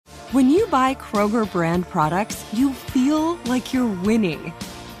When you buy Kroger brand products, you feel like you're winning.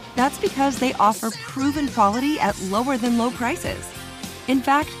 That's because they offer proven quality at lower than low prices. In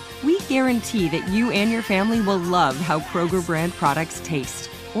fact, we guarantee that you and your family will love how Kroger brand products taste,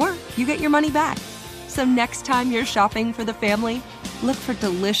 or you get your money back. So next time you're shopping for the family, look for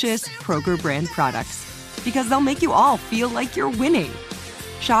delicious Kroger brand products, because they'll make you all feel like you're winning.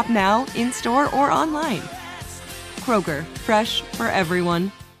 Shop now, in-store, or online. Kroger, fresh for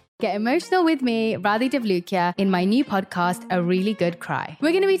everyone. Get emotional with me, Radhi Devlukia, in my new podcast, A Really Good Cry. We're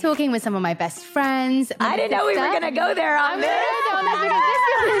going to be talking with some of my best friends. I didn't know we were going to go there on this.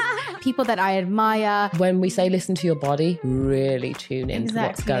 People that I admire. When we say listen to your body, really tune into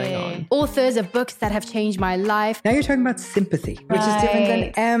what's going on. Authors of books that have changed my life. Now you're talking about sympathy, which is different than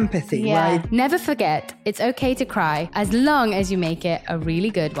empathy, right? Never forget, it's okay to cry as long as you make it a really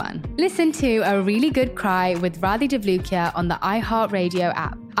good one. Listen to A Really Good Cry with Radhi Devlukia on the iHeartRadio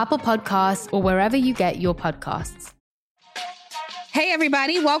app, Apple Podcasts, or wherever you get your podcasts. Hey,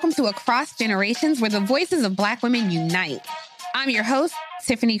 everybody. Welcome to Across Generations, where the voices of Black women unite. I'm your host,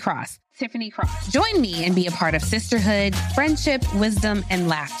 Tiffany Cross. Join me and be a part of sisterhood, friendship, wisdom, and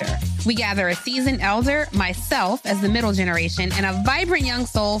laughter. We gather a seasoned elder, myself as the middle generation, and a vibrant young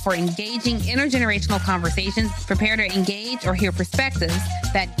soul for engaging intergenerational conversations. Prepare to engage or hear perspectives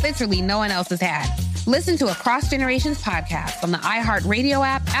that literally no one else has had. Listen to Across Generations podcast on the iHeartRadio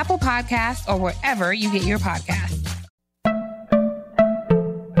app, Apple Podcasts, or wherever you get your podcasts.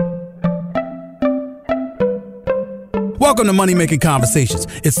 Welcome to Money Making Conversations.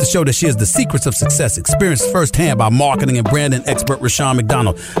 It's the show that shares the secrets of success, experienced firsthand by marketing and branding expert Rashawn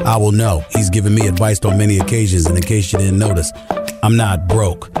McDonald. I will know he's given me advice on many occasions, and in case you didn't notice, I'm not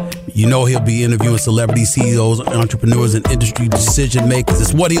broke. You know he'll be interviewing celebrity CEOs, entrepreneurs, and industry decision makers.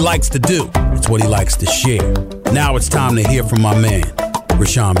 It's what he likes to do. It's what he likes to share. Now it's time to hear from my man,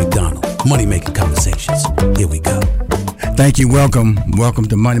 Rashawn McDonald. Money Making Conversations. Here we go. Thank you. Welcome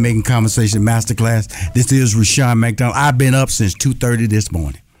to Money Making Conversation Masterclass. This is Rashawn McDonald. I've been up since 2:30 this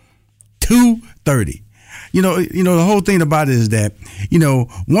morning. 2:30. You know, the whole thing about it is that,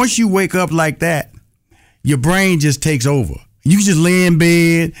 once you wake up like that, your brain just takes over. You just lay in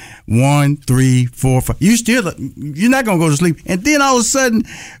bed, 1, 3, 4, 5. You're not going to go to sleep. And then all of a sudden,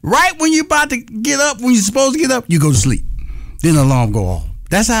 right when you're about to get up, when you're supposed to get up, you go to sleep. Then the alarm go off.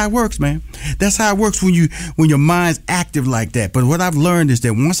 That's how it works, man. That's how it works when your mind's active like that. But what I've learned is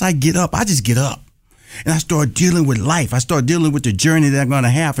that once I get up, I just get up. And I start dealing with life. I start dealing with the journey that I'm going to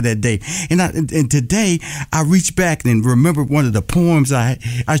have for that day. And today, I reached back and remember one of the poems I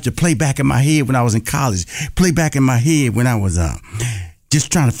used to play back in my head when I was in college. Play back in my head when I was just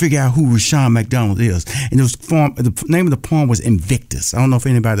trying to figure out who Rashawn McDonald is. And the name of the poem was Invictus. I don't know if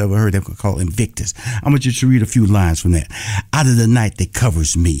anybody ever heard that called Invictus. I'm going to just read a few lines from that. Out of the night that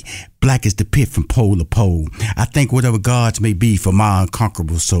covers me, black as the pit from pole to pole, I thank whatever gods may be for my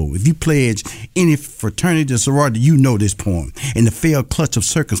unconquerable soul. If you pledge any fraternity or sorority, you know this poem. In the failed clutch of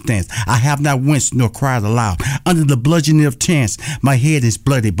circumstance, I have not winced nor cried aloud. Under the bludgeoning of chance, my head is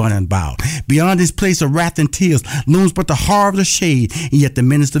bloody but unbowed. Beyond this place of wrath and tears looms but the horror of the shade, and yet the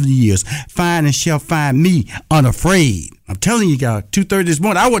menace of the years find and shall find me unafraid. I'm telling you guys, 2:30 this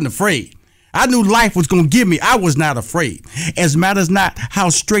morning, I wasn't afraid. I knew life was going to give me. I was not afraid. As matters not how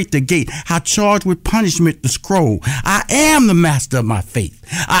straight the gate, how charged with punishment the scroll. I am the master of my faith.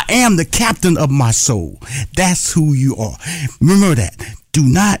 I am the captain of my soul. That's who you are. Remember that. Do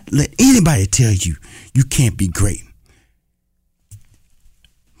not let anybody tell you you can't be great.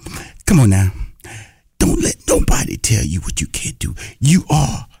 Come on now. Don't let nobody tell you what you can't do. You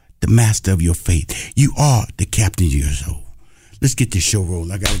are the master of your faith. You are the captain of your soul. Let's get this show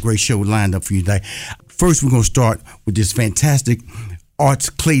rolling. I got a great show lined up for you today. First, we're going to start with this fantastic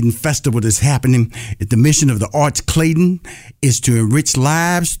Arts Clayton Festival that's happening. The mission of the Arts Clayton is to enrich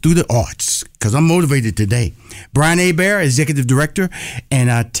lives through the arts, because I'm motivated today. Brian Hebert, Executive Director,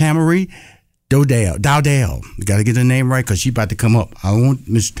 and Tammary Dowdell. Got to get her name right because she's about to come up. I don't want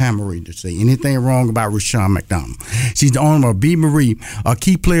Miss Tammary to say anything wrong about Rashawn McDonald. She's the owner of B. Marie,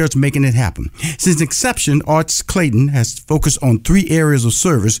 key players making it happen. Since inception, Arts Clayton has focused on 3 areas of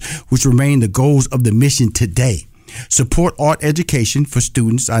service, which remain the goals of the mission today. Support art education for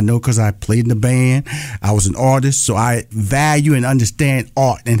students. I know because I played in the band. I was an artist, so I value and understand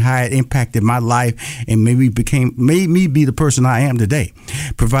art and how it impacted my life and made me be the person I am today.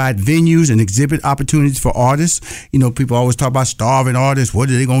 Provide venues and exhibit opportunities for artists. People always talk about starving artists. What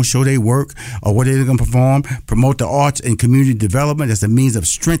are they going to show their work, or what are they going to perform? Promote the arts and community development as a means of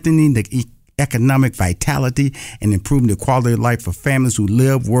strengthening the economic vitality and improving the quality of life for families who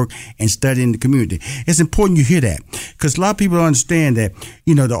live, work, and study in the community. It's important you hear that because a lot of people don't understand that,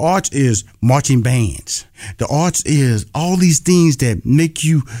 the arts is marching bands. The arts is all these things that make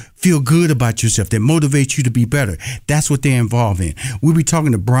you feel good about yourself, that motivate you to be better. That's what they're involved in. We'll be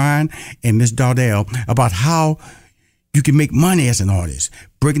talking to Brian and Miss Dowdell about how you can make money as an artist,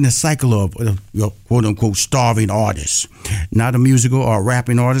 breaking the cycle of quote-unquote starving artists. Not a musical or a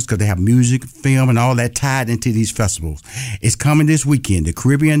rapping artist because they have music, film, and all that tied into these festivals. It's coming this weekend, the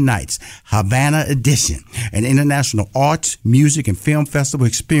Caribbean Nights, Havana Edition, an international arts, music, and film festival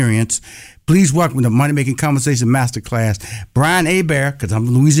experience. Please welcome to Money Making Conversation Masterclass, Brian Hebert, because I'm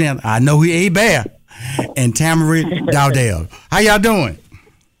from Louisiana. I know he Hebert, and Tammary Dowdell. How y'all doing?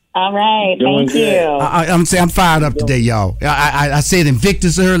 All right, thank you. I'm fired up today, y'all. I said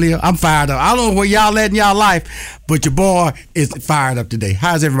Invictus earlier. I'm fired up. I don't know where y'all at in y'all life, but your boy is fired up today.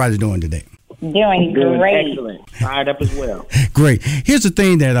 How's everybody doing today? Doing great. Excellent. Fired up as well. Great. Here's the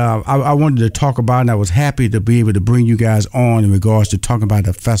thing that I wanted to talk about, and I was happy to be able to bring you guys on in regards to talking about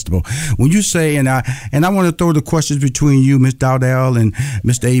the festival. When you say, and I want to throw the questions between you, Ms. Dowdell, and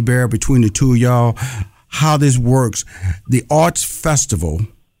Mr. Hebert, between the two of y'all, how this works. The Arts Festival,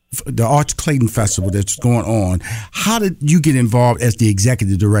 the Arts Clayton Festival that's going on. How did you get involved as the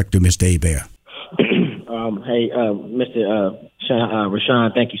executive director, Mr. Hebert? Mr.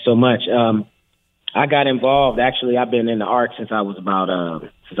 Rashawn, thank you so much. I got involved. Actually, I've been in the arts since I was about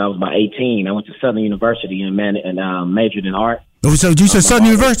 18. I went to Southern University and majored in art. Oh, so you said Southern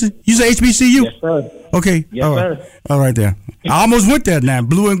University? You said HBCU? Yes, sir. Okay. Yes, sir. All right there. I almost went there now.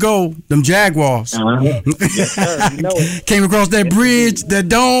 Blue and gold, them Jaguars. Yes, sir. You know it. Came across that bridge, that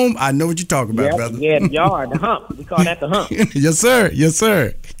dome. I know what you're talking about, brother. Yeah, the yard, the hump. We call that the hump. Yes, sir. Yes,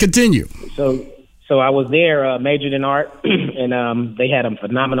 sir. Continue. So I was there, majored in art, and they had a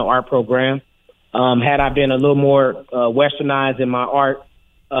phenomenal art program. Had I been a little more westernized in my art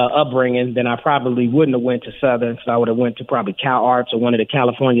upbringing, then I probably wouldn't have went to Southern. So I would have went to probably Cal Arts or one of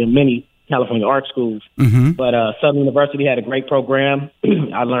the many California art schools. Mm-hmm. But Southern University had a great program.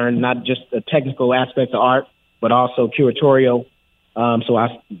 I learned not just the technical aspects of art, but also curatorial. So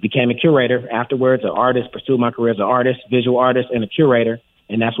I became a curator afterwards, an artist, pursued my career as an artist, visual artist, and a curator.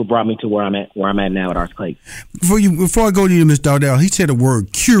 And that's what brought me to where I'm at now at Arts Clayton. Before I go to you, Ms. Dowdell, he said the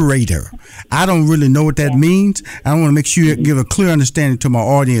word curator. I don't really know what that means. I want to make sure you give a clear understanding to my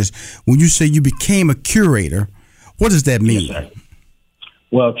audience. When you say you became a curator, what does that mean? Yes, sir.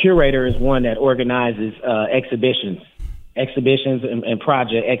 Well, curator is one that organizes exhibitions and exhibition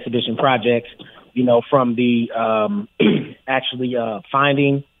projects, from the actually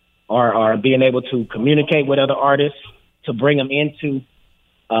finding or being able to communicate with other artists to bring them into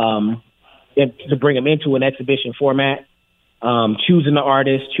an exhibition format, choosing the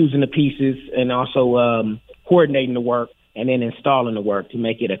artists, choosing the pieces, and also coordinating the work and then installing the work to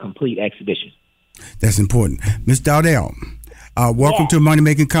make it a complete exhibition. That's important. Ms. Dowdell, welcome to Money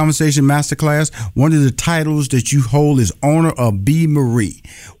Making Conversation Masterclass. One of the titles that you hold is Owner of B. Marie.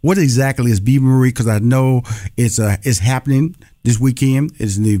 What exactly is B. Marie? Because I know it's happening this weekend.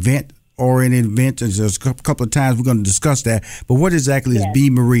 It's an event-oriented event. There's a couple of times we're going to discuss that. But what exactly is B.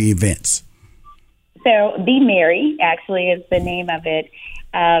 Marie Events? So Be Merry actually is the name of it.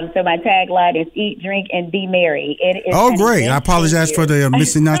 So my tagline is Eat, Drink, and Be Merry. It is great. I apologize for the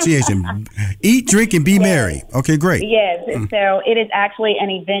misenunciation. Eat, drink, and be merry. Okay, great. Yes. So it is actually an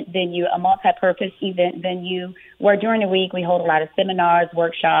event venue, a multi-purpose event venue, where during the week we hold a lot of seminars,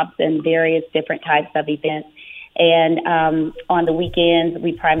 workshops, and various different types of events. And on the weekends,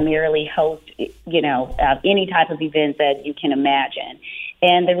 we primarily host, any type of event that you can imagine.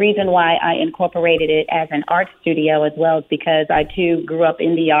 And the reason why I incorporated it as an art studio as well is because I, too, grew up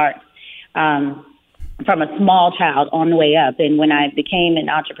in the arts from a small child on the way up. And when I became an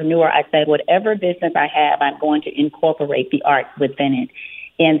entrepreneur, I said, whatever business I have, I'm going to incorporate the arts within it.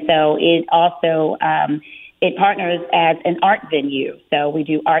 And so it also it partners as an art venue. So we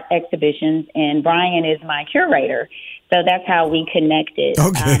do art exhibitions, and Brian is my curator. So that's how we connected.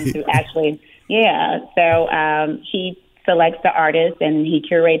 Okay. So he selects the artist, and he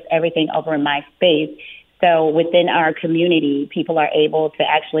curates everything over in my space. So within our community, people are able to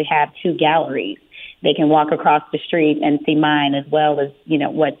actually have two galleries. They can walk across the street and see mine as well as,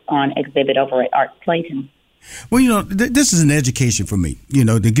 what's on exhibit over at Arts Clayton. Well, this is an education for me,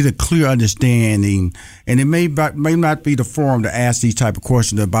 to get a clear understanding, and it may not be the forum to ask these type of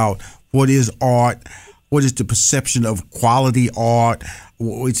questions about what is art, what is the perception of quality art,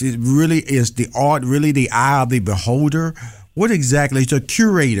 is the art really the eye of the beholder? What exactly is a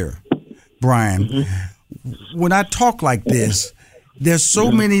curator, Brian? Mm-hmm. When I talk like this, there's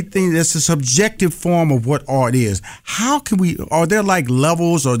so many things. There's a subjective form of what art is. How can we? Are there like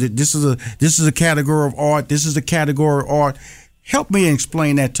levels, or this is a category of art? This is a category of art. Help me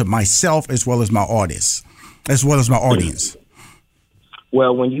explain that to myself as well as my artists, as well as my audience.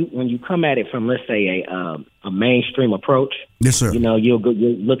 Well, when you come at it from, let's say, a mainstream approach, yes, sir. You're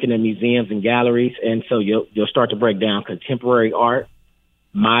looking at museums and galleries, and so you'll start to break down contemporary art,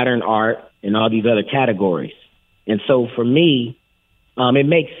 modern art, and all these other categories. And so for me, it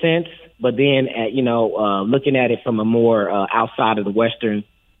makes sense. But then, looking at it from a more outside of the Western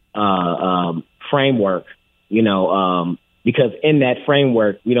framework, because in that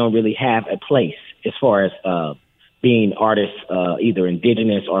framework, we don't really have a place as far as being artists, either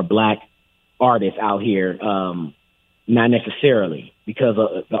indigenous or black artists out here, not necessarily, because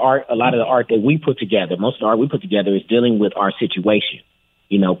a lot of the art that we put together, most of the art we put together is dealing with our situation,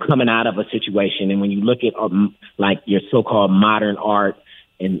 coming out of a situation. And when you look at like your so-called modern art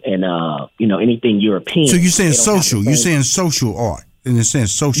and anything European. So you're saying social, you're saying social art in a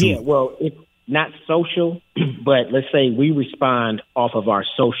sense, social. Yeah, well, it's not social, but let's say we respond off of our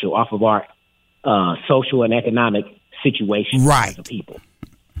social and economic situation as a people,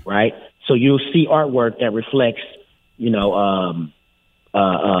 right? So you'll see artwork that reflects, themes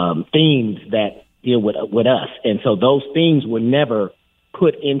that deal with us, and so those themes were never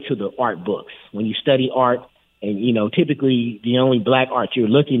put into the art books. When you study art, and typically the only black art you're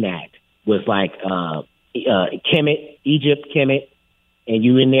looking at was like Kemet, Egypt, Kemet, and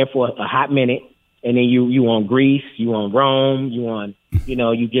you in there for a hot minute, and then you on Greece, you on Rome, you on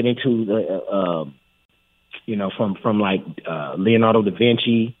you get into the from like Leonardo da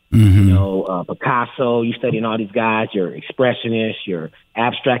Vinci, Picasso. You studying all these guys, your expressionists, your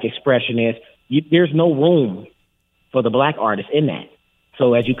abstract expressionists. There's no room for the black artists in that.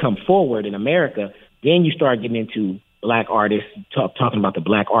 So as you come forward in America, then you start getting into black artists, talking about the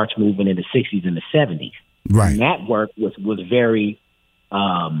black arts movement in the 60s and the 70s. Right. And that work was very,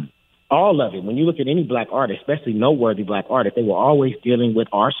 all of it. When you look at any black artist, especially noteworthy black artists, they were always dealing with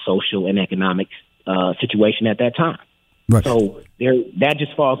our social and economic situation at that time. Right. So that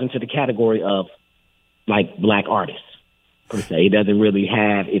just falls into the category of like black artists, per se. It doesn't really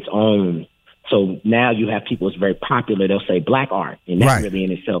have its own. So now you have people, it's very popular, they'll say black art. And that really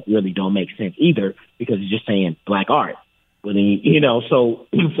in itself really don't make sense either, because it's just saying black art. But then, so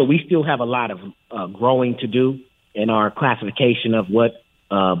we still have a lot of growing to do in our classification of what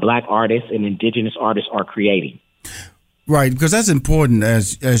black artists and indigenous artists are creating. Right, because that's important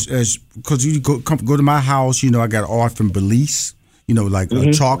as because you go to my house, I got art from Belize, like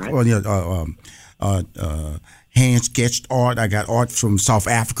chalk or hand sketched art. I got art from South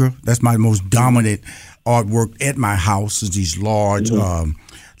Africa. That's my most dominant artwork at my house. Is these large,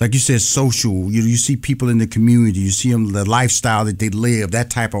 like you said, social. You see people in the community. You see them, the lifestyle that they live. That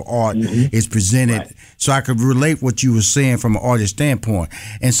type of art is presented. Right. So I could relate what you were saying from an artist standpoint.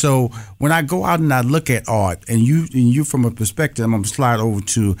 And so when I go out and I look at art, and you from a perspective, I'm gonna slide over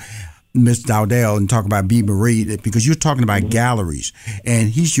to Miss Dowdell and talk about B. Marie, because you're talking about galleries, and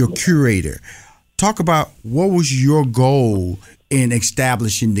he's your curator. Talk about what was your goal in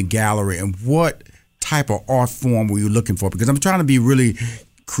establishing the gallery, and what type of art form were you looking for? Because I'm trying to be really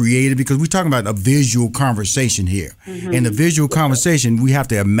creative, because we're talking about a visual conversation here. In a visual conversation, we have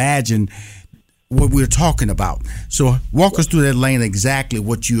to imagine what we're talking about. So walk us through that lane, exactly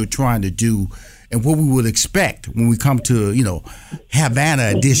what you're trying to do and what we would expect when we come to,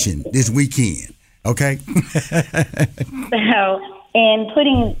 Havana edition this weekend. Okay? So, in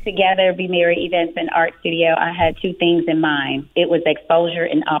putting together Be Merry Events and Art Studio, I had two things in mind. It was exposure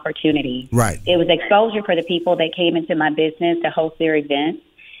and opportunity. Right. It was exposure for the people that came into my business to host their events,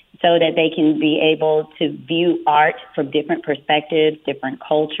 so that they can be able to view art from different perspectives, different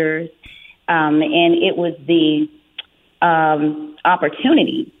cultures. And it was the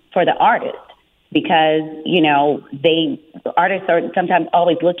opportunity for the artist, because, artists are sometimes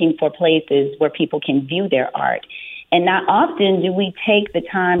always looking for places where people can view their art. And not often do we take the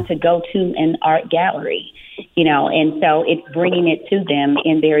time to go to an art gallery, and so it's bringing it to them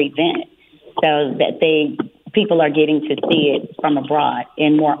in their event, so that people are getting to see it from abroad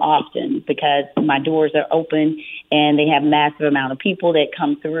and more often, because my doors are open and they have massive amount of people that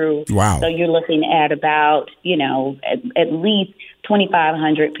come through. Wow. So you're looking at about, at least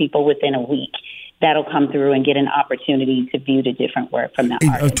 2,500 people within a week that'll come through and get an opportunity to view the different work from the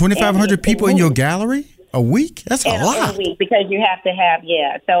artist. 2,500 people in your gallery? A week? That's a lot. A week, because you have to have,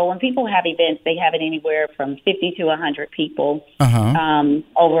 So when people have events, they have it anywhere from 50 to 100 people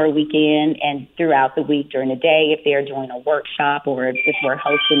over a weekend and throughout the week during the day, if they're doing a workshop or if we're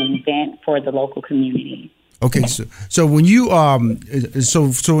hosting an event for the local community. Okay, so when you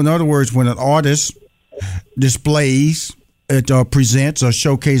so in other words, when an artist displays, presents or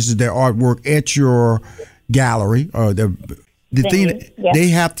showcases their artwork at your gallery or they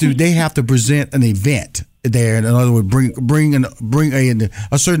have to present an event there. In other words, bring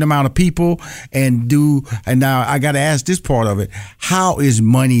a certain amount of people and now I got to ask this part of it: how is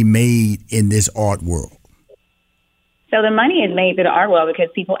money made in this art world? So the money is made through the art world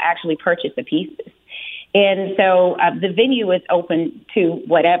because people actually purchase the pieces. And so the venue is open to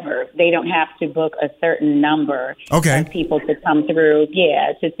whatever. They don't have to book a certain number of people to come through,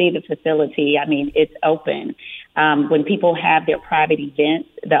 to see the facility. I mean, it's open. When people have their private events,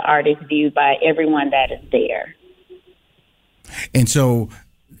 the art is viewed by everyone that is there. And so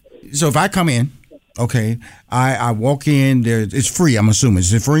if I come in, I walk in, it's free, I'm assuming.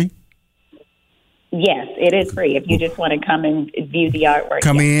 Is it free? Yes, it is free. If you just want to come and view the artwork.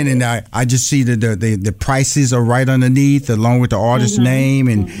 Come in and I just see the prices are right underneath along with the artist's name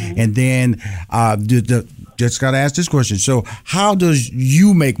and then just got to ask this question. So how does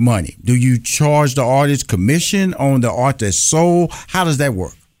you make money? Do you charge the artist commission on the art that's sold? How does that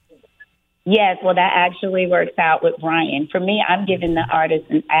work? Yes, well, that actually works out with Brian. For me, I'm giving the artist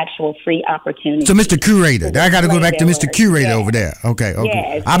an actual free opportunity. So, Mr. Curator, I got to go back to Mr. Curator over there. Okay.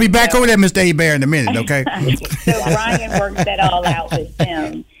 Yes. I'll be back over there, Mr. Hebert, in a minute, okay? So Brian works that all out with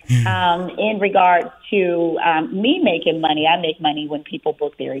them. In regards to me making money, I make money when people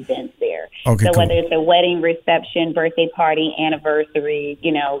book their events there. Okay, so cool. whether it's a wedding, reception, birthday party, anniversary,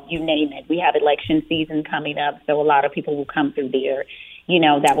 you name it. We have election season coming up, so a lot of people will come through there.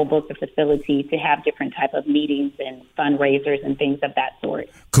 That will book the facility to have different type of meetings and fundraisers and things of that sort.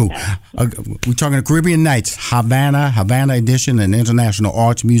 Cool. We're talking the Caribbean Nights, Havana Edition, an international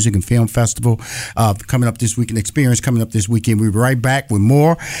arts, music, and film festival coming up this weekend. Experience coming up this weekend. We'll be right back with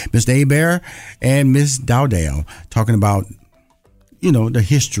more. Mr. Hebert and Ms. Dowdell talking about the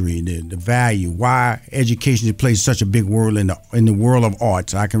history, the value, why education plays such a big role in the world of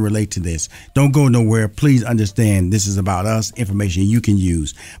arts. I can relate to this. Don't go nowhere. Please understand this is about us, information you can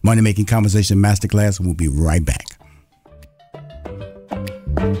use. Money Making Conversation Masterclass. We'll be right back.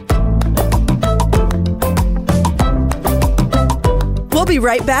 We'll be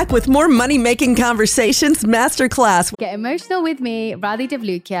right back with more Money Making Conversations Masterclass. Get emotional with me, Radhi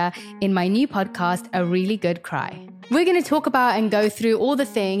Devlukia, in my new podcast, A Really Good Cry. We're going to talk about and go through all the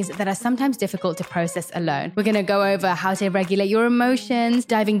things that are sometimes difficult to process alone. We're going to go over how to regulate your emotions,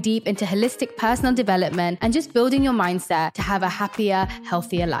 diving deep into holistic personal development, and just building your mindset to have a happier,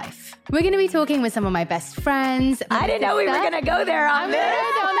 healthier life. We're going to be talking with some of my best friends. I didn't know we were going to go there on this.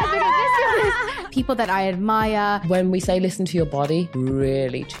 People that I admire. When we say listen to your body,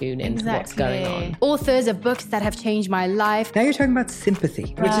 really tune into what's going on. Authors of books that have changed my life. Now you're talking about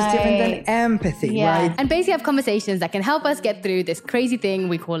sympathy, which is different than empathy, right? And basically have conversations that can help us get through this crazy thing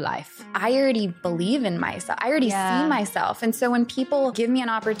we call life. I already believe in myself. I already see myself. And so when people give me an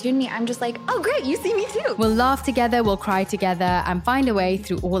opportunity, I'm just like, oh, great, you see me too. We'll laugh together, we'll cry together, and find a way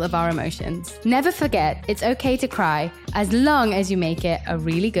through all of our emotions. Never forget, it's okay to cry as long as you make it a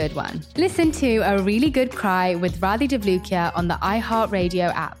really good one. Listen to A Really Good Cry with Radhi Devlukia on the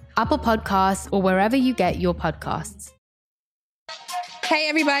iHeartRadio app, Apple Podcasts, or wherever you get your podcasts. Hey,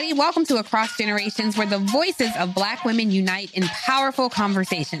 everybody. Welcome to Across Generations, where the voices of Black women unite in powerful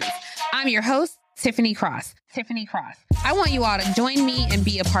conversations. I'm your host, Tiffany Cross. I want you all to join me and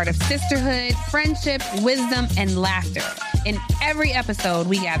be a part of sisterhood, friendship, wisdom, and laughter. In every episode,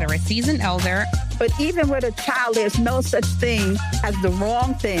 we gather a seasoned elder. But even with a child, there's no such thing as the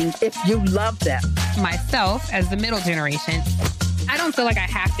wrong thing if you love them. Myself as the middle generation. I don't feel like I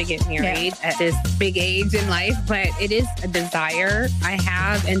have to get married at this big age in life, but it is a desire I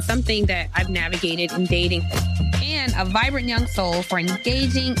have and something that I've navigated in dating. And a vibrant young soul for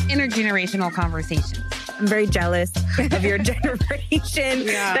engaging intergenerational conversations. I'm very jealous of your generation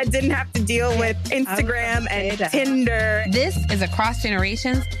that didn't have to deal with Instagram and Tinder. This is Across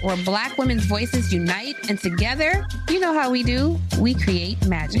Generations, where Black women's voices unite, and together, you know how we do, we create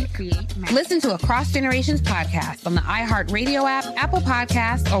magic. Listen to Across Generations podcast on the iHeartRadio app, Apple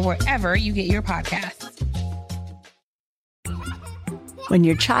Podcasts, or wherever you get your podcasts. When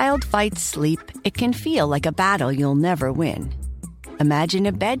your child fights sleep, it can feel like a battle you'll never win. Imagine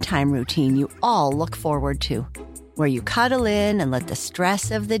a bedtime routine you all look forward to, where you cuddle in and let the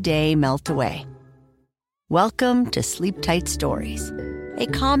stress of the day melt away. Welcome to Sleep Tight Stories, a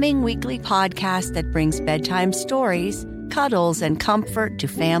calming weekly podcast that brings bedtime stories, cuddles, and comfort to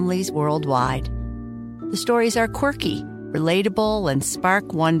families worldwide. The stories are quirky, relatable, and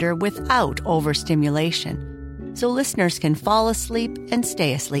spark wonder without overstimulation, so listeners can fall asleep and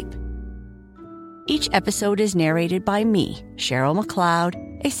stay asleep. Each episode is narrated by me, Cheryl McLeod,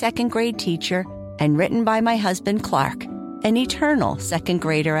 a second-grade teacher, and written by my husband, Clark, an eternal second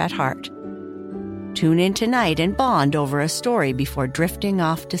grader at heart. Tune in tonight and bond over a story before drifting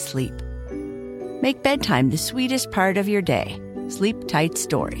off to sleep. Make bedtime the sweetest part of your day. Sleep Tight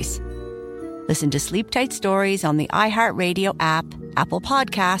Stories. Listen to Sleep Tight Stories on the iHeartRadio app, Apple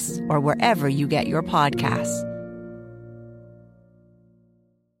Podcasts, or wherever you get your podcasts.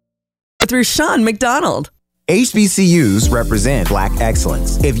 With Rushion McDonald. HBCUs represent Black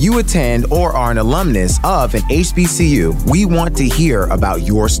excellence. If you attend or are an alumnus of an HBCU, we want to hear about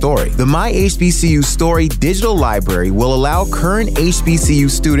your story. The My HBCU Story digital library will allow current HBCU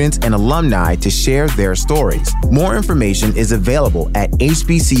students and alumni to share their stories. More information is available at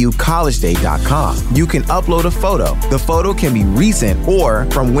hbcucollegeday.com. You can upload a photo. The photo can be recent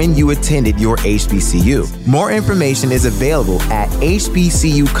or from when you attended your HBCU. More information is available at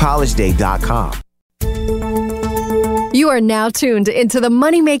hbcucollegeday.com. You are now tuned into the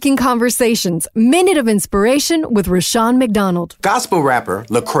Money Making Conversations Minute of Inspiration with Rushion McDonald. Gospel rapper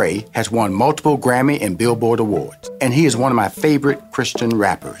Lecrae has won multiple Grammy and Billboard awards, and he is one of my favorite Christian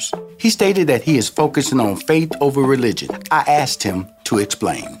rappers. He stated that he is focusing on faith over religion. I asked him to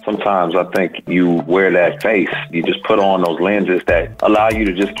explain. Sometimes I think you wear that face. You just put on those lenses that allow you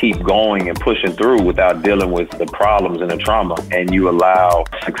to just keep going and pushing through without dealing with the problems and the trauma. And you allow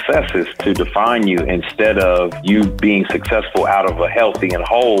successes to define you instead of you being successful out of a healthy and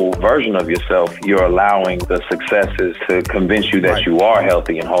whole version of yourself. You're allowing the successes to convince you that you are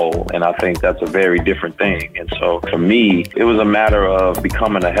healthy and whole. And I think that's a very different thing. And so for me, it was a matter of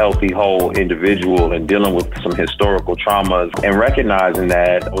becoming a healthy, whole individual and dealing with some historical traumas and recognizing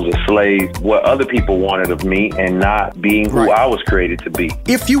that I was a slave, what other people wanted of me, and not being who I was created to be.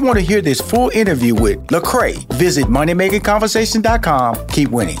 If you want to hear this full interview with Lecrae, visit moneymakingconversation.com. Keep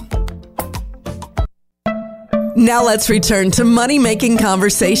winning. Now let's return to Money Making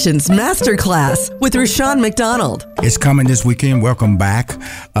Conversations Masterclass with Rushion McDonald. It's coming this weekend. Welcome back.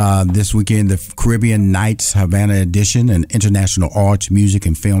 This weekend, the Caribbean Nights Havana Edition, an international arts, music,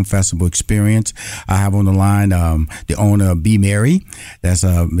 and film festival experience. I have on the line the owner of Be Merry. That's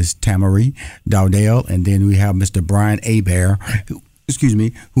Miss Tammary Dowdell. And then we have Mr. Brian Hebert, who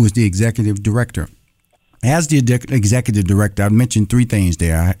is the executive director. As the executive director, I mentioned three things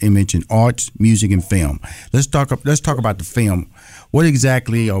there. I mentioned arts, music, and film. Let's talk about the film. What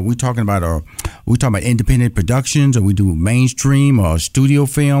exactly are we talking about? Are we talking about independent productions? Or we do mainstream or studio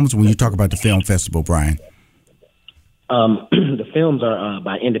films? When you talk about the film festival, Brian, the films are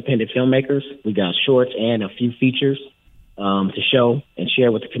by independent filmmakers. We got shorts and a few features to show and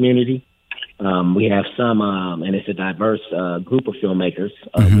share with the community. We have some, and it's a diverse group of filmmakers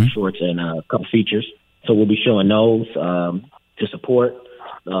with shorts and a couple features. So we'll be showing those to support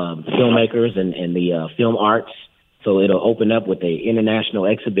the filmmakers and the film arts. So it'll open up with an international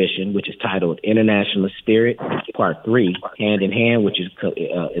exhibition, which is titled International Spirit Part 3, Hand in Hand, which is a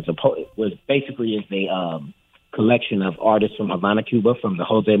collection of artists from Havana, Cuba, from the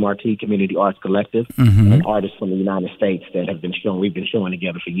Jose Marti Community Arts Collective, and artists from the United States that have been shown. We've been showing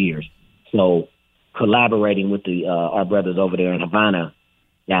together for years. So collaborating with our brothers over there in Havana.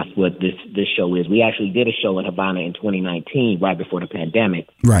 That's what this show is. We actually did a show in Havana in 2019, right before the pandemic.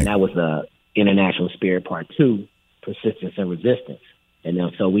 Right. And that was the International Spirit Part 2, Persistence and Resistance. And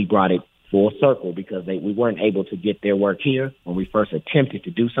then so we brought it full circle because we weren't able to get their work here when we first attempted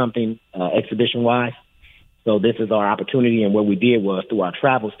to do something exhibition-wise. So this is our opportunity. And what we did was through our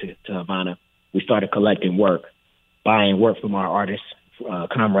travels to Havana, we started collecting work, buying work from our artists,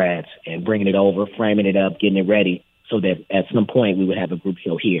 comrades, and bringing it over, framing it up, getting it ready, so that at some point we would have a group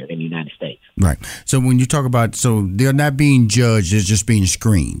show here in the United States. Right. So when you talk about, so they're not being judged, they're just being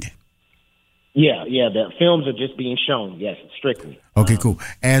screened. Yeah. The films are just being shown. Yes, strictly. Okay, cool.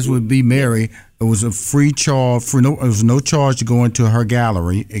 As with Be Merry, it was a free charge. It was no charge to go into her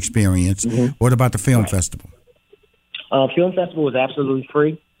gallery experience. What about the film festival? Film festival is absolutely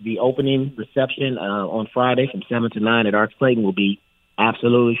free. The opening reception on Friday from 7 to 9 at Arts Clayton will be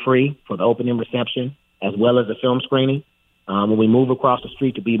absolutely free for the opening reception, as well as the film screening. When we move across the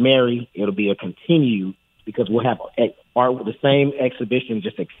street to Be Merry, it'll be a continue because we'll have the same exhibition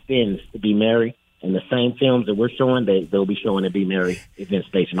just extends to Be Merry, and the same films that we're showing, they'll be showing at Be Merry event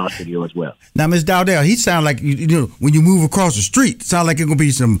space in our studio as well. Now, Ms. Dowdell, he sound like when you move across the street, sound like it's gonna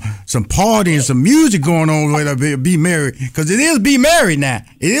be some party and some music going on with Be Merry, because it is Be Merry now.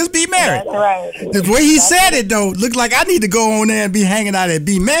 It is Be Merry. That's right. The way he said it though, looked like I need to go on there and be hanging out at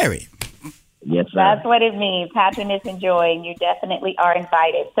Be Merry. Yes, sir. That's what it means, happiness and joy, and you definitely are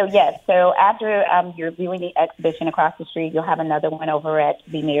invited. So, yes, so after you're viewing the exhibition across the street, you'll have another one over at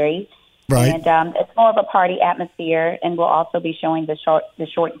Be Merry. Right. And it's more of a party atmosphere, and we'll also be showing the short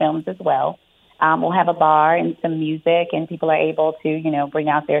films as well. We'll have a bar and some music, and people are able to, bring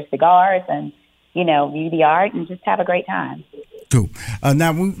out their cigars and, view the art and just have a great time. Cool.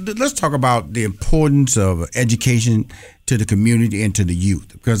 Now, let's talk about the importance of education to the community and to the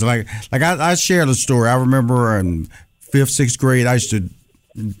youth. Because, I shared a story. I remember in 5th, 6th grade, I used to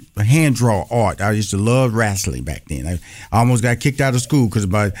hand draw art. I used to love wrestling back then. I almost got kicked out of school because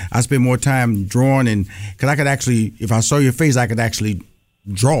I spent more time drawing, and because I could actually, if I saw your face, I could actually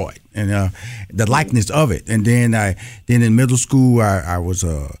draw it and the likeness of it. And then in middle school, I was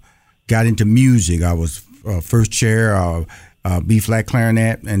got into music. I was first chair. B flat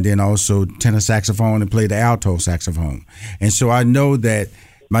clarinet, and then also tenor saxophone, and played the alto saxophone. And so I know that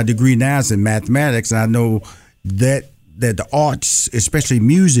my degree now is in mathematics, and I know that the arts, especially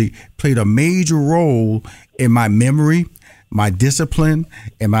music, played a major role in my memory, my discipline,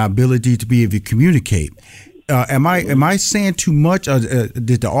 and my ability to be able to communicate. Am I saying too much?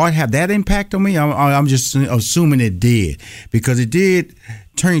 Did the art have that impact on me? I'm just assuming it did, because it did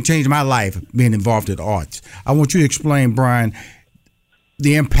change my life being involved in the arts. I want you to explain, Brian,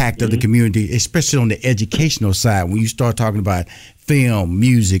 the impact of the community, especially on the educational side, when you start talking about film,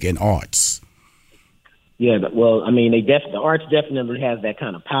 music, and arts. Yeah, well, the arts definitely has that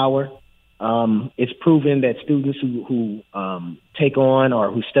kind of power. It's proven that students who take on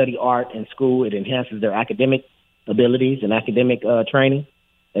or who study art in school, it enhances their academic abilities and academic training.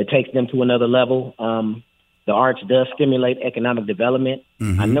 It takes them to another level. The arts does stimulate economic development.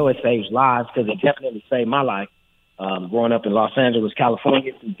 Mm-hmm. I know it saves lives, because it definitely saved my life. Growing up in Los Angeles,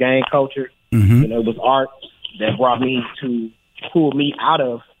 California, through gang culture, it was art that pulled me out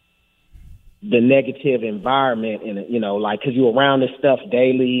of the negative environment, and because you're around this stuff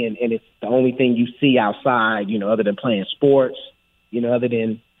daily, and it's the only thing you see outside, other than playing sports, other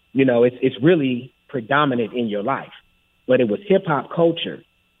than, it's really predominant in your life. But it was hip hop culture,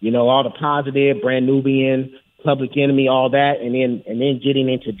 all the positive, Brand Nubian, Public Enemy, all that, and then getting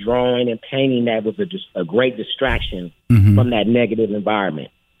into drawing and painting, that was a great distraction from that negative environment.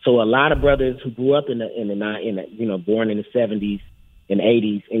 So a lot of brothers who grew up born in the 70s and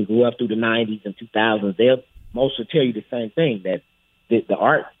 80s and grew up through the 90s and 2000s, most will tell you the same thing, that the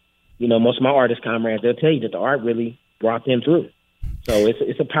art, most of my artist comrades, they'll tell you that the art really brought them through. So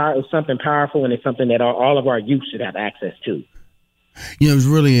it's something powerful, and it's something that all of our youth should have access to. It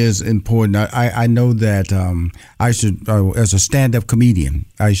really is important. I know that I should, as a stand-up comedian,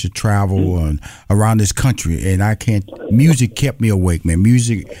 I should travel around this country, and music kept me awake, man.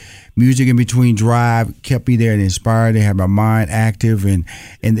 Music in between drive kept me there and inspired. They had my mind active, and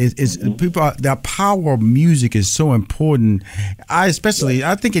it's people. The power of music is so important. I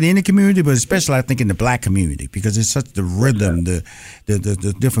think in any community, but especially I think in the Black community, because it's such the rhythm, the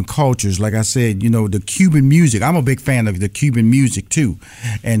different cultures. Like I said, the Cuban music. I'm a big fan of the Cuban music too,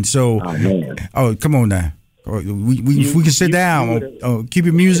 and so come on now, we can sit down.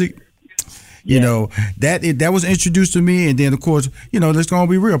 Cuban music. That was introduced to me, and then of course, let's gonna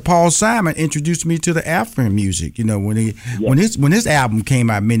be real. Paul Simon introduced me to the African music. When this album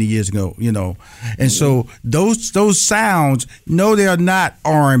came out many years ago. And so those sounds, no, they are not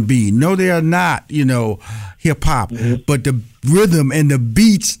R&B, no, they are not hip hop, but the rhythm and the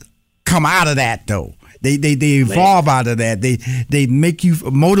beats come out of that though. They evolve out of that. They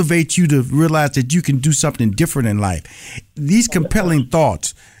motivate you to realize that you can do something different in life. These compelling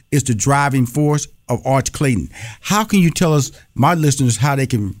thoughts is the driving force of Arts Clayton. How can you tell us, my listeners, how they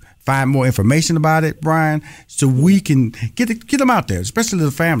can find more information about it, Brian, so we can get them out there, especially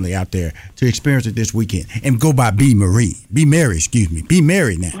the family out there, to experience it this weekend and go by Be Mary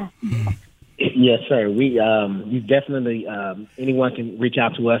now. Yes, sir. You definitely, anyone can reach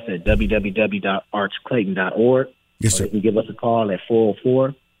out to us at www.artsclayton.org. Yes, sir. Or they can give us a call at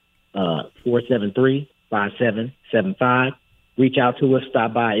 404-473-5775. Reach out to us,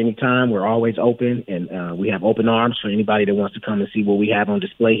 stop by anytime. We're always open, and we have open arms for anybody that wants to come and see what we have on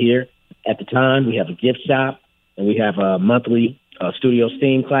display here. At the time, we have a gift shop, and we have monthly studio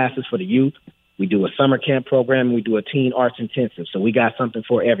STEAM classes for the youth. We do a summer camp program, and we do a teen arts intensive. So we got something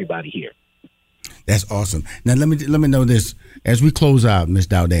for everybody here. That's awesome. Now, let me know this as we close out, Miss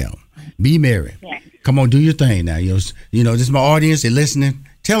Dowdell. Be Mary. Yeah. Come on, do your thing now. This is my audience. They're listening.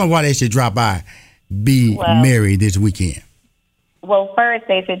 Tell them why they should drop by Be Mary this weekend. Well, first,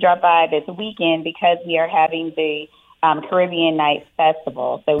 they should drop by this weekend because we are having the Caribbean Nights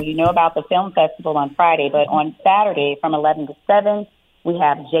Festival. So you know about the film festival on Friday, but on Saturday from 11 to 7, we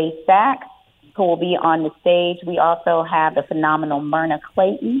have Jay Sachs, who will be on the stage. We also have the phenomenal Myrna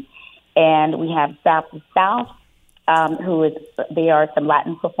Clayton, and we have South to South, There are some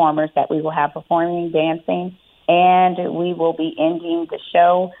Latin performers that we will have performing, dancing, and we will be ending the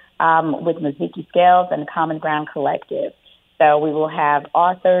show with Maziki Scales and Common Ground Collective. So we will have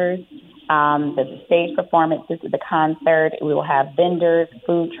authors, the stage performances, the concert. We will have vendors,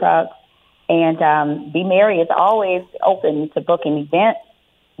 food trucks, and Be Merry is always open to book an event.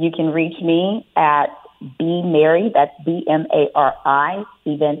 You can reach me at Be Merry, that's BMARI,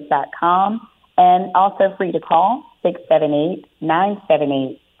 events.com, and also free to call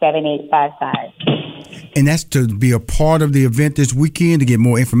 678-978-7855. And that's to be a part of the event this weekend, to get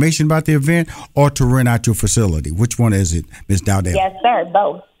more information about the event, or to rent out your facility. Which one is it, Ms. Dowdell? Yes, sir,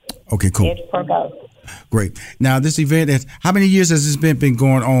 both. Okay, cool. It's for both. Great. Now, this event, how many years has this event been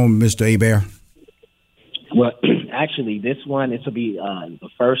going on, Mr. Hebert? Well, actually, this will be the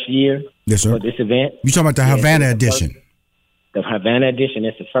first year for this event. You're talking about the Havana edition? The Havana edition.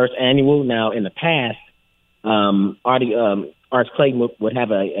 It's the first annual. Now, in the past, Arts Clayton would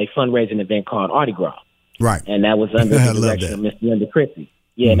have a fundraising event called Artie Gras. Right. And that was under the direction of Miss Linda Christie.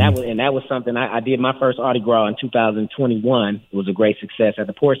 Yeah, Mm-hmm. that was something I did my first Artie Gras in 2021. It was a great success at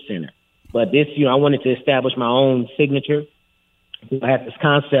the Porch Center. But this, I wanted to establish my own signature. I had this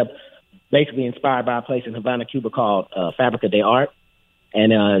concept basically inspired by a place in Havana, Cuba called Fabrica de Art.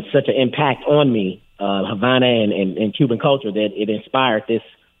 And such an impact on me, Havana and Cuban culture, that it inspired this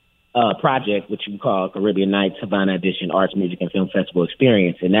project, which you call Caribbean Nights Havana Edition Arts, Music, and Film Festival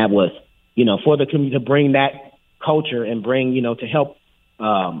Experience. And that was, for the community to bring that culture and bring, to help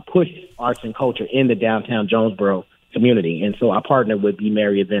push arts and culture in the downtown Jonesboro community. And so I partnered with Be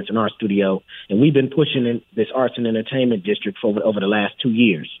Merry Events and Art Studio, and we've been pushing in this arts and entertainment district for over the last 2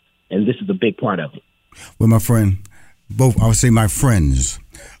 years. And this is a big part of it. Well, my friend, I would say my friends,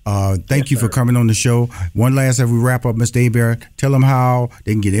 thank you for coming on the show. One last, as we wrap up, Mr. Hebert, tell them how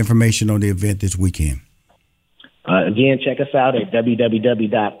they can get information on the event this weekend. Again, check us out at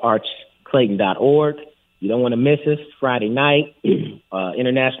www.artsclayton.org. You don't want to miss us. Friday night,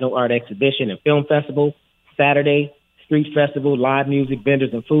 International Art Exhibition and Film Festival. Saturday, Street Festival, live music,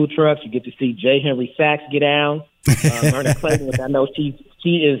 vendors, and food trucks. You get to see J. Henry Sachs get down. Myrna Clayton, which I know she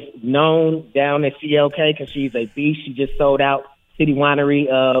is known down at CLK because she's a beast. She just sold out City Winery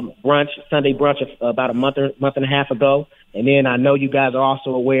Sunday brunch about a month and a half ago. And then I know you guys are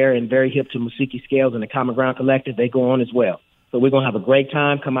also aware and very hip to Maziki Scales and the Common Ground Collective. They go on as well. So we're going to have a great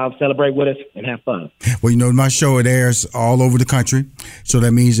time. Come out, celebrate with us, and have fun. Well, my show, it airs all over the country. So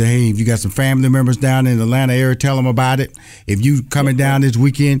that means that, hey, if you got some family members down in the Atlanta area, tell them about it. If you coming down this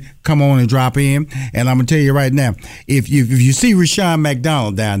weekend, come on and drop in. And I'm going to tell you right now, if you see Rushion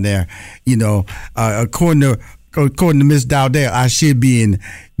McDonald down there, according to Miss Dowdell, I should be in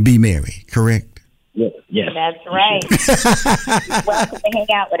Be Merry, correct? Yes. That's right. Welcome to hang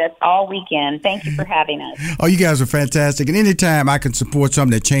out with us all weekend. Thank you for having us. Oh, you guys are fantastic. And anytime I can support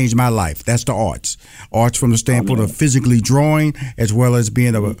something that changed my life, that's the arts. Arts from the standpoint of physically drawing, as well as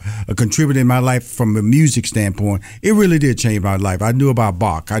being a contributor in my life from a music standpoint. It really did change my life. I knew about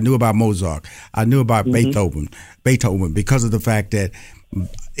Bach. I knew about Mozart. I knew about Beethoven, because of the fact that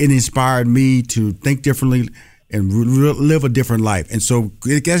it inspired me to think differently and live a different life. And so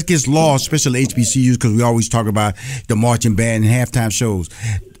it gets lost, especially HBCUs, because we always talk about the marching band and halftime shows.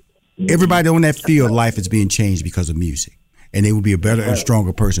 Everybody on that field, life is being changed because of music. And they will be a better and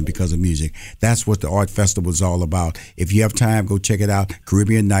stronger person because of music. That's what the Art Festival is all about. If you have time, go check it out.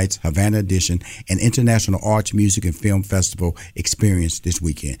 Caribbean Nights, Havana Edition, and International Arts, Music, and Film Festival Experience this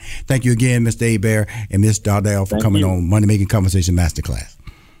weekend. Thank you again, Mr. Hebert and Ms. Dowdell, for coming on Money Making Conversation Masterclass.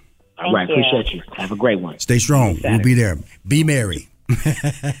 All right, appreciate you. Have a great one. Stay strong. We'll be there. Be merry.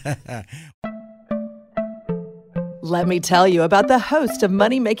 Let me tell you about the host of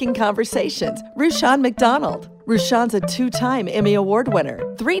Money Making Conversations, Rushion McDonald. Rushion's a 2-time Emmy Award winner,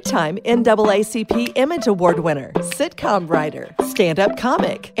 3-time NAACP Image Award winner, sitcom writer, stand-up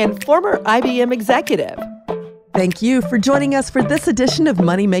comic, and former IBM executive. Thank you for joining us for this edition of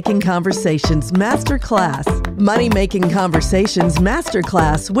Money Making Conversations Masterclass. Money Making Conversations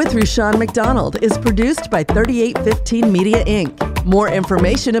Masterclass with Rushion McDonald is produced by 3815 Media Inc. More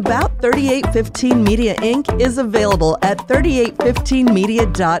information about 3815 Media Inc. is available at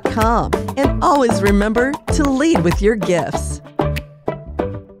 3815media.com. And always remember to lead with your gifts.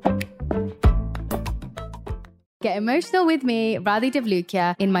 get emotional with me, Radhi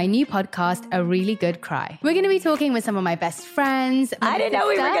Devlukia, in my new podcast, A Really Good Cry. We're going to be talking with some of my best friends. I didn't know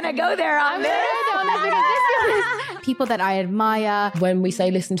we were going to go there on this. People that I admire. When we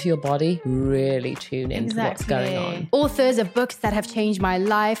say listen to your body, really tune into what's going on. Authors of books that have changed my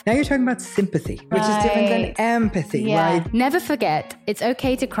life. Now you're talking about sympathy, which is different than empathy, right? Never forget, it's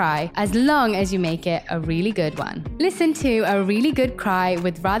okay to cry as long as you make it a really good one. Listen to A Really Good Cry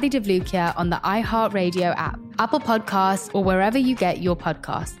with Radhi Devlukia on the iHeart Radio app, Apple Podcasts, or wherever you get your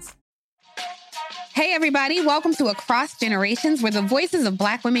podcasts. Hey, everybody. Welcome to Across Generations, where the voices of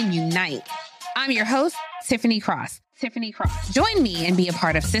Black women unite. I'm your host, Tiffany Cross. Join me and be a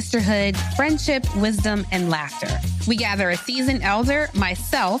part of sisterhood, friendship, wisdom, and laughter. We gather a seasoned elder,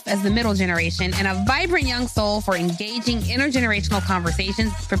 myself as the middle generation, and a vibrant young soul for engaging intergenerational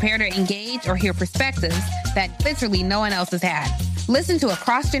conversations. Prepare to engage or hear perspectives that literally no one else has had. Listen to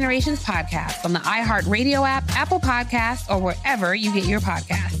Across Generations podcast on the iHeartRadio app, Apple Podcasts, or wherever you get your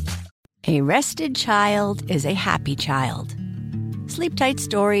podcasts. A rested child is a happy child. Sleep Tight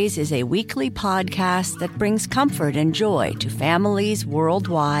Stories is a weekly podcast that brings comfort and joy to families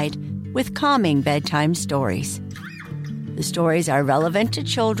worldwide with calming bedtime stories. The stories are relevant to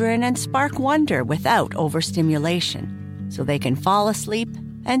children and spark wonder without overstimulation, so they can fall asleep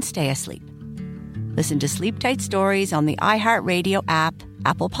and stay asleep. Listen to Sleep Tight Stories on the iHeartRadio app,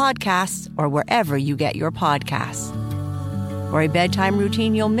 Apple Podcasts, or wherever you get your podcasts. For a bedtime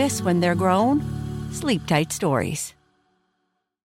routine you'll miss when they're grown, Sleep Tight Stories.